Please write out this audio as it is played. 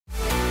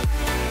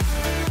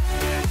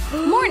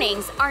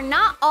mornings are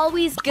not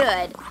always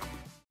good.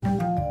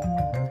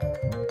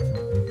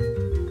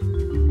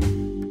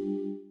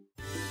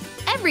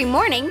 Every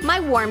morning, my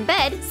warm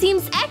bed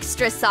seems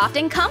extra soft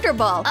and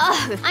comfortable.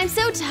 Ugh, I'm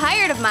so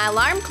tired of my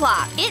alarm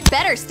clock. It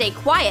better stay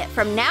quiet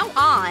from now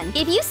on.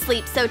 If you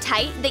sleep so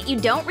tight that you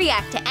don't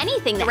react to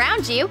anything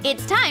around you,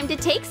 it's time to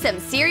take some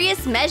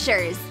serious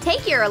measures.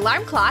 Take your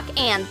alarm clock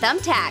and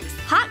thumbtacks.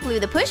 Hot glue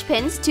the push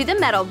pins to the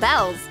metal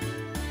bells.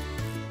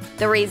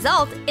 The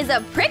result is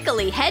a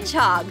prickly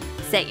hedgehog.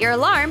 Set your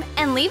alarm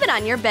and leave it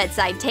on your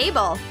bedside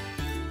table.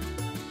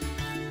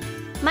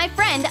 My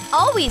friend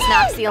always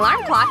knocks the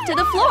alarm clock to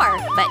the floor,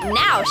 but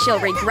now she'll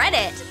regret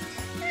it.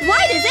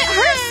 Why does it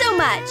hurt so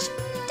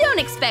much? Don't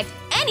expect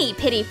any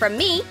pity from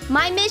me.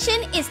 My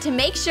mission is to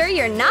make sure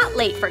you're not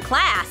late for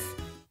class.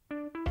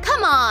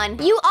 Come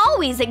on, you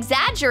always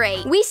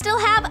exaggerate. We still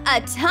have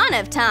a ton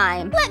of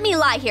time. Let me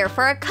lie here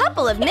for a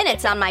couple of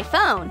minutes on my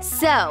phone.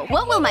 So,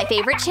 what will my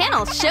favorite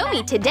channels show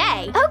me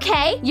today?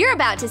 Okay, you're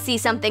about to see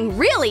something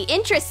really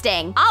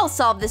interesting. I'll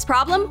solve this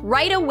problem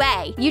right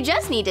away. You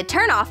just need to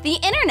turn off the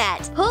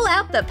internet. Pull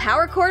out the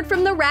power cord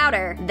from the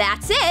router.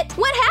 That's it.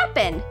 What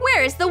happened?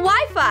 Where is the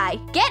Wi-Fi?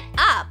 Get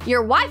up.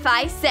 Your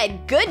Wi-Fi said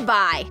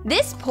goodbye.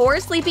 This poor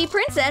sleepy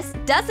princess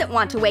doesn't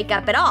want to wake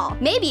up at all.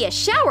 Maybe a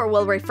shower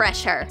will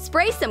refresh her.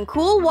 Spray some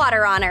cool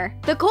water on her.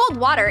 The cold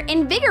water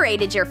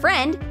invigorated your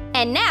friend,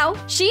 and now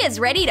she is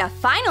ready to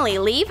finally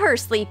leave her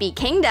sleepy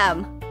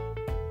kingdom.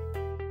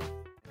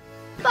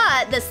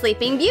 But the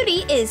Sleeping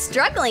Beauty is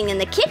struggling in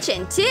the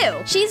kitchen,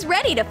 too. She's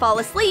ready to fall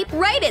asleep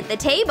right at the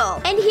table.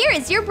 And here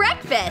is your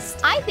breakfast.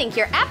 I think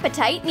your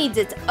appetite needs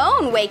its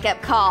own wake-up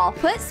call.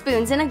 Put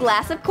spoons in a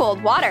glass of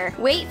cold water.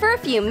 Wait for a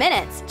few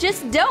minutes.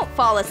 Just don't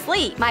fall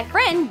asleep. My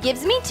friend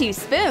gives me 2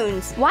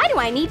 spoons. Why do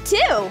I need 2?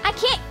 I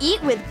can't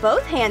eat with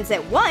both hands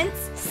at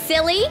once.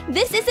 Silly!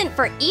 This isn't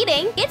for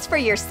eating, it's for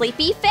your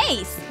sleepy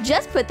face.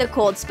 Just put the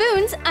cold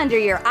spoons under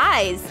your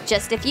eyes.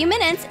 Just a few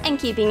minutes and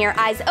keeping your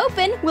eyes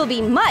open will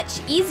be much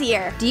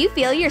easier. Do you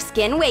feel your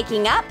skin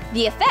waking up?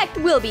 The effect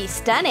will be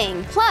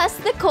stunning. Plus,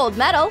 the cold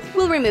metal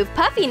will remove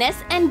puffiness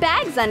and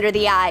bags under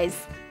the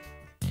eyes.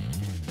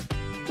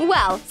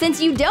 Well,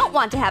 since you don't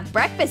want to have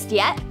breakfast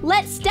yet,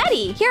 let's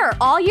study. Here are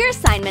all your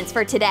assignments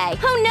for today.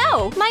 Oh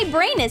no, my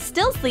brain is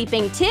still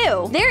sleeping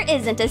too. There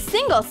isn't a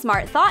single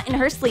smart thought in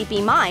her sleepy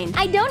mind.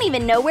 I don't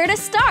even know where to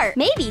start.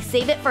 Maybe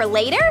save it for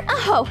later?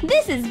 Oh,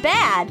 this is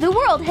bad. The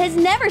world has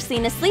never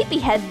seen a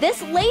sleepyhead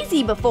this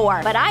lazy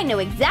before, but I know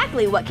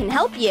exactly what can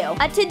help you.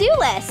 A to-do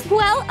list.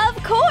 Well,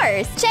 of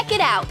course. Check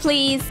it out,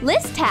 please.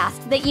 List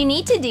tasks that you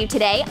need to do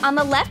today on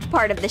the left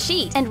part of the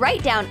sheet and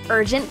write down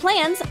urgent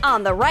plans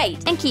on the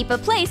right and keep a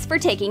place for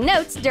taking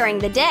notes during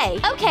the day.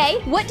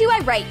 Okay, what do I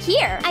write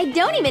here? I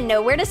don't even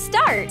know where to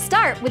start.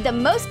 Start with the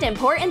most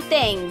important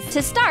things.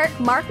 To start,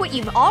 mark what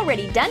you've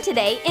already done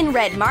today in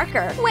red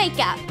marker. Wake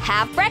up,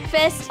 have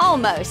breakfast,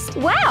 almost.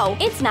 Wow,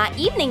 it's not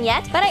evening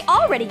yet, but I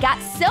already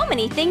got so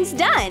many things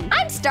done.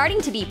 I'm starting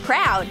to be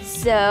proud.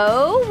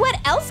 So, what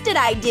else did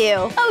I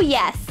do? Oh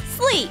yes,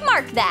 sleep.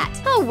 Mark that.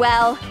 Oh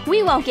well,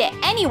 we won't get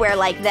anywhere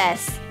like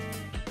this.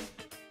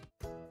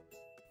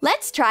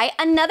 Let's try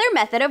another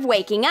method of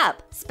waking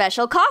up.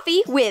 Special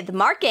coffee with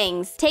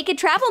markings. Take a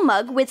travel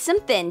mug with some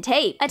thin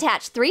tape.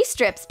 Attach 3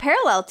 strips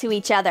parallel to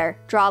each other.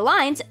 Draw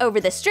lines over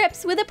the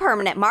strips with a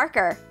permanent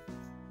marker.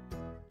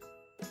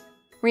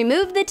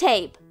 Remove the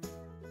tape.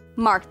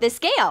 Mark the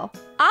scale.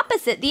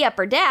 Opposite the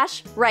upper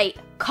dash, write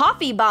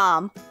coffee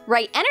bomb.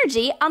 Write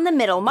energy on the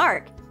middle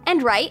mark.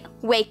 And write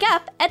wake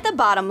up at the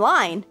bottom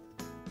line.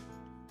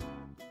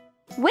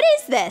 What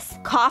is this?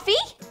 Coffee?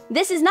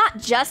 This is not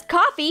just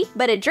coffee,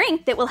 but a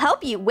drink that will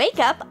help you wake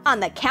up on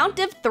the count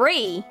of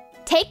 3.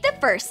 Take the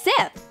first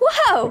sip.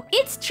 Whoa!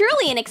 It's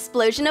truly an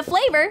explosion of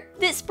flavor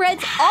that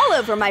spreads all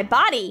over my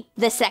body.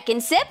 The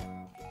second sip,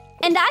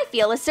 and I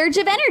feel a surge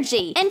of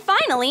energy. And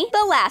finally,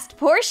 the last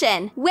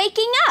portion,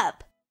 waking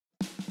up.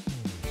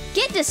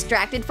 Get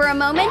distracted for a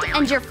moment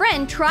and your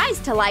friend tries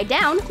to lie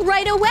down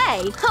right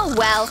away. Oh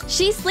well,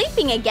 she's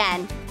sleeping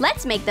again.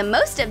 Let's make the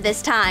most of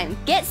this time.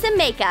 Get some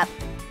makeup.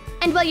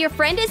 And while your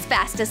friend is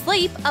fast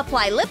asleep,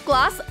 apply lip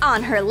gloss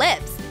on her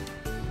lips.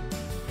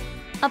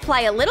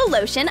 Apply a little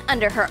lotion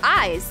under her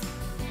eyes.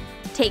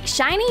 Take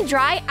shiny,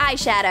 dry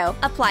eyeshadow.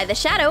 Apply the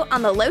shadow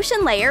on the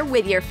lotion layer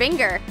with your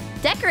finger.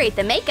 Decorate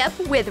the makeup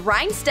with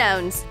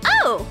rhinestones.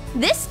 Oh,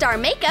 this star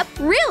makeup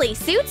really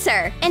suits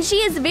her. And she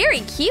is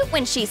very cute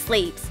when she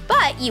sleeps.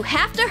 But you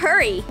have to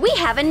hurry. We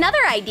have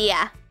another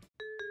idea.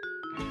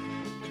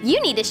 You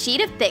need a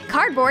sheet of thick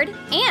cardboard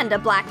and a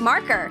black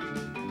marker.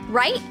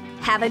 Write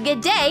 "Have a good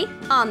day"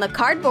 on the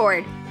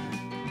cardboard.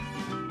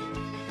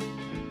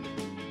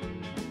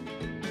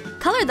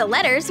 Color the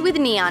letters with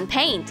neon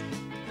paint.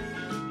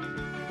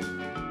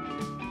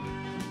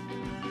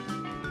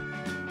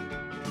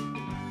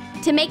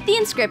 To make the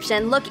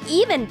inscription look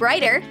even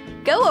brighter,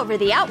 go over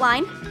the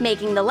outline,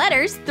 making the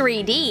letters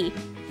 3D.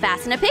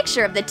 Fasten a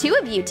picture of the 2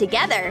 of you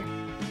together.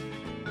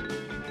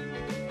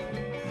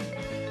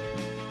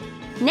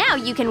 Now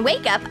you can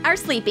wake up our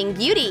Sleeping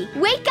Beauty.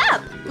 Wake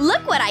up!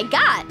 Look what I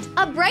got!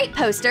 A bright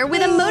poster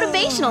with a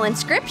motivational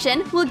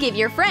inscription will give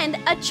your friend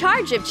a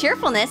charge of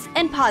cheerfulness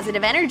and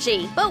positive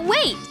energy. But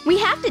wait, we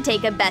have to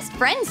take a best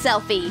friend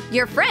selfie.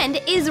 Your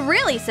friend is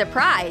really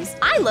surprised.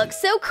 I look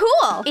so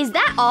cool. Is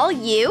that all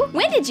you?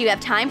 When did you have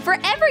time for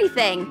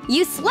everything?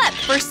 You slept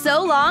for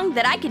so long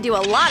that I could do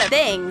a lot of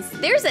things.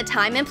 There's a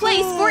time and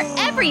place for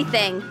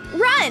everything.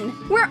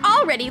 Run! We're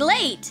already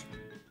late.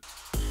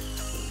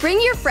 Bring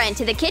your friend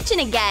to the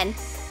kitchen again.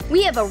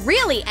 We have a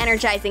really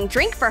energizing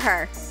drink for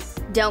her.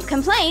 Don't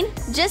complain,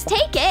 just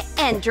take it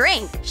and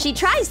drink. She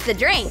tries the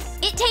drink.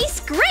 It tastes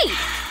great!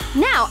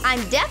 Now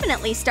I'm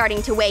definitely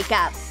starting to wake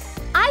up.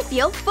 I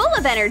feel full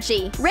of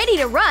energy, ready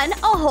to run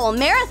a whole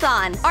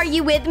marathon. Are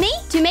you with me?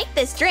 To make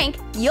this drink,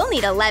 you'll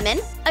need a lemon,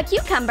 a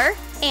cucumber,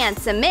 and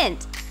some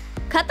mint.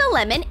 Cut the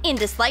lemon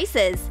into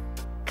slices.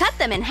 Cut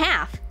them in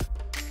half.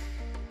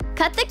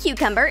 Cut the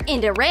cucumber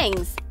into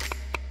rings.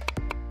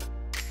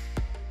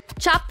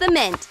 Chop the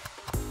mint.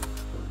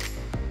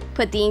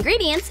 Put the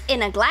ingredients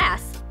in a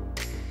glass.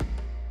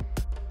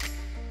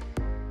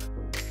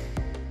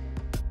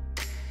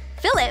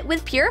 Fill it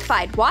with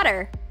purified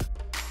water.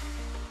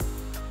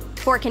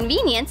 For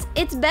convenience,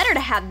 it's better to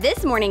have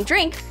this morning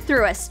drink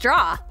through a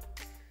straw.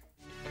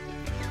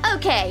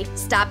 Okay,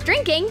 stop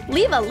drinking,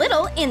 leave a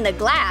little in the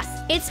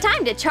glass. It's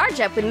time to charge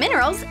up with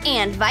minerals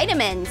and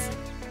vitamins.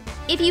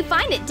 If you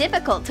find it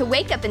difficult to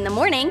wake up in the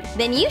morning,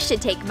 then you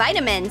should take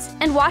vitamins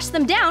and wash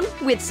them down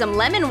with some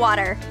lemon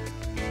water.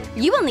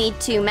 You will need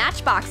 2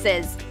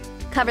 matchboxes.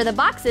 Cover the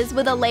boxes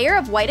with a layer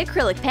of white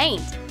acrylic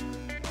paint.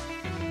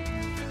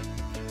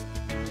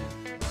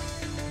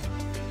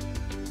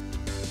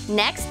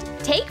 Next,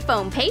 take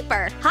foam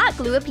paper. Hot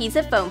glue a piece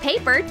of foam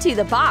paper to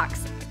the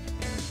box.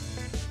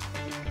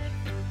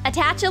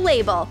 Attach a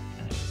label.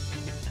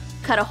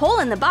 Cut a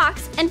hole in the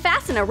box and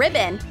fasten a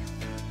ribbon.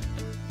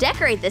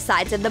 Decorate the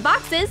sides of the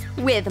boxes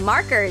with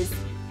markers.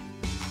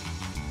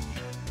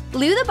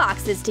 Glue the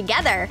boxes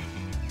together.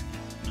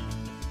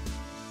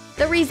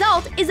 The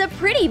result is a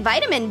pretty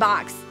vitamin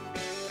box.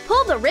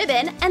 Pull the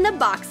ribbon and the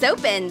box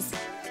opens.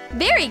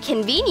 Very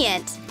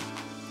convenient.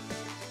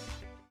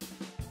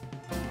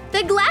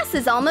 The glass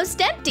is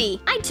almost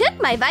empty. I took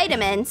my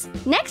vitamins.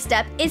 Next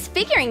up is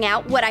figuring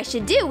out what I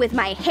should do with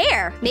my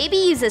hair. Maybe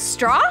use a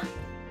straw?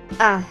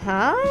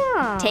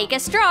 Take a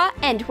straw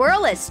and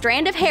twirl a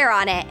strand of hair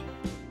on it.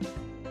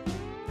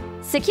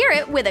 Secure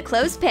it with a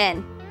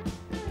clothespin.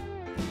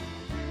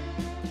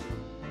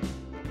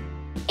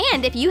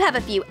 And if you have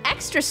a few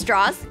extra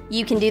straws,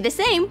 you can do the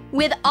same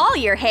with all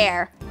your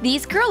hair.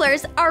 These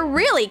curlers are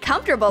really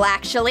comfortable,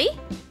 actually.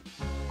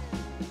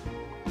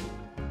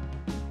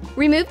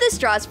 Remove the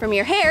straws from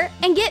your hair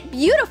and get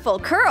beautiful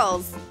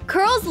curls.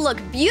 Curls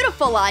look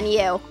beautiful on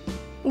you.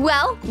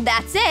 Well,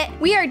 that's it.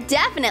 We are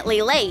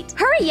definitely late.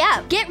 Hurry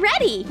up, get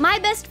ready. My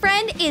best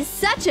friend is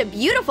such a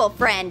beautiful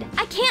friend.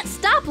 I can't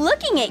stop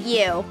looking at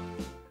you.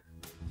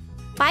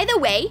 By the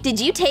way, did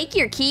you take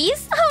your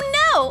keys? Oh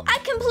no, I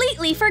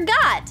completely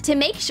forgot! To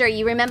make sure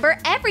you remember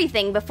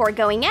everything before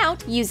going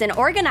out, use an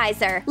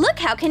organizer. Look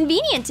how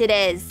convenient it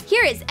is!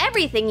 Here is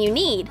everything you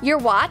need. Your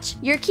watch,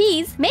 your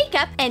keys,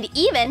 makeup, and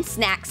even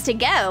snacks to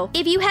go.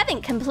 If you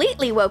haven't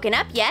completely woken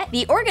up yet,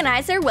 the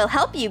organizer will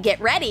help you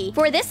get ready.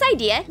 For this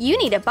idea, you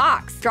need a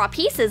box. Draw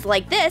pieces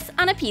like this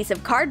on a piece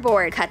of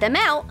cardboard. Cut them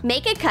out.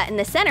 Make a cut in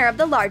the center of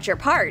the larger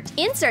part.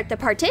 Insert the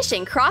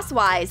partition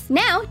crosswise.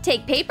 Now,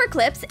 take paper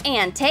clips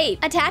and tape.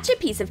 Attach a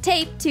piece of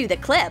tape to the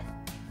clip.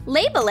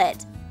 Label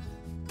it.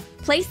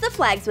 Place the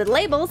flags with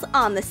labels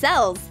on the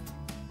cells.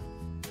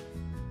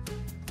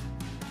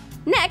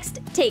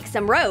 Next, take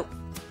some rope.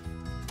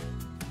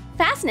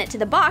 Fasten it to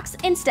the box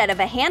instead of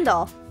a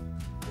handle.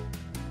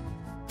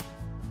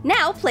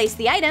 Now place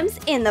the items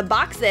in the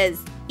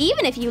boxes.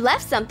 Even if you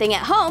left something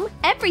at home,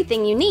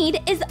 everything you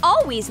need is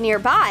always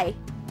nearby.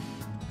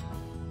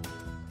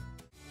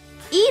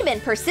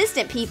 Even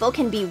persistent people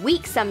can be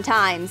weak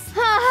sometimes.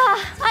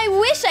 I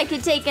wish I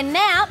could take a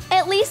nap,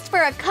 at least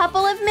for a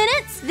couple of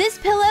minutes. This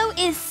pillow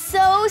is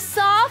so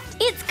soft,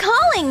 it's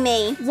calling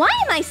me. Why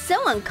am I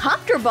so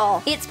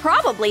uncomfortable? It's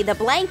probably the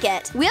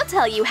blanket. We'll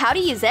tell you how to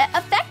use it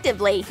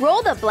effectively.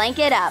 Roll the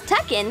blanket up,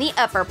 tuck in the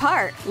upper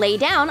part. Lay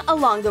down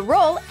along the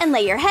roll and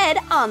lay your head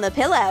on the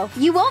pillow.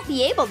 You won't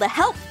be able to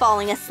help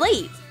falling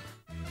asleep.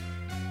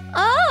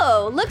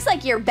 Oh, looks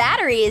like your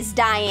battery is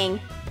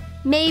dying.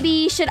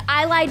 Maybe should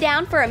I lie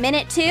down for a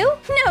minute too?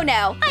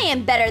 No, I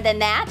am better than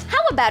that.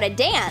 How about a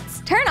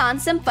dance? Turn on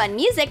some fun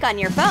music on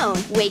your phone.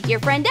 Wake your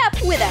friend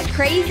up with a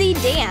crazy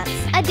dance.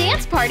 A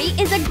dance party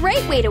is a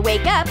great way to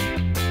wake up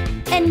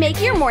and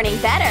make your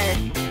morning better.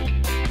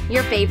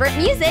 Your favorite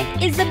music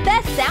is the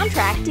best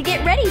soundtrack to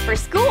get ready for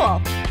school.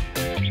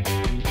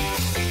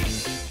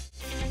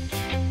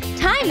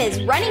 Time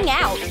is running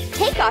out.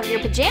 Take off your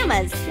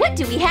pajamas. What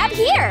do we have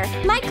here?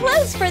 My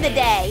clothes for the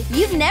day.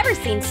 You've never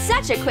seen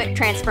such a quick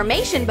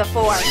transformation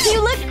before.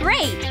 You look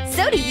great.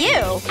 So do you.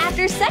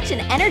 After such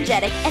an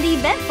energetic and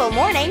eventful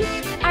morning,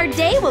 our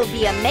day will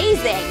be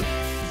amazing.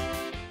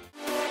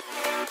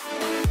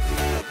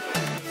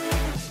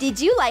 Did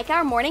you like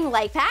our morning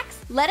life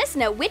hacks? Let us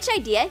know which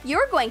idea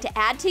you're going to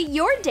add to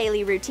your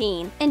daily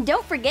routine. And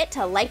don't forget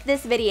to like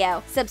this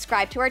video,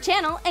 subscribe to our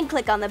channel, and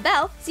click on the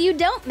bell so you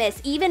don't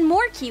miss even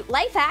more cute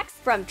life hacks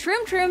from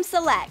Troom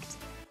Select.